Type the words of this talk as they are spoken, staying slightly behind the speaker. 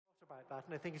that,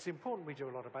 and I think it's important we do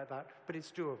a lot about that, but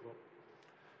it's doable.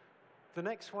 The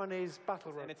next one is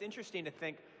battle robots. And it's interesting to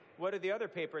think, what are the other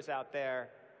papers out there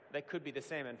that could be the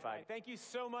same in 5? Thank you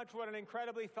so much. What an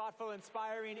incredibly thoughtful,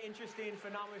 inspiring, interesting,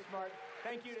 phenomenally smart.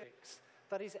 Thank you.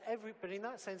 That is but in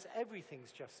that sense,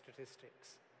 everything's just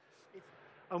statistics.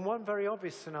 And one very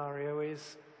obvious scenario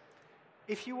is,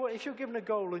 if you're given a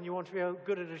goal and you want to be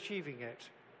good at achieving it,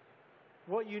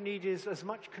 what you need is as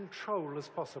much control as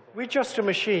possible. We're just a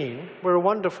machine. We're a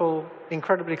wonderful,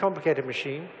 incredibly complicated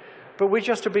machine, but we're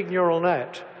just a big neural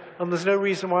net. And there's no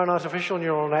reason why an artificial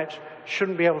neural net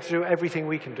shouldn't be able to do everything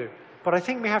we can do. But I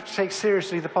think we have to take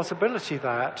seriously the possibility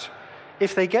that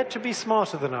if they get to be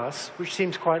smarter than us, which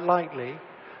seems quite likely,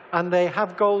 and they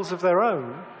have goals of their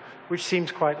own, which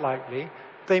seems quite likely,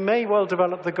 they may well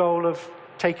develop the goal of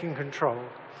taking control.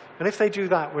 And if they do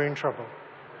that, we're in trouble.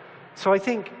 So I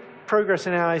think progress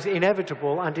in AI is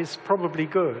inevitable and is probably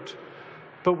good,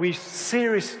 but we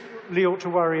seriously ought to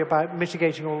worry about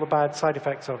mitigating all the bad side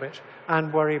effects of it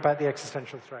and worry about the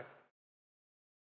existential threat.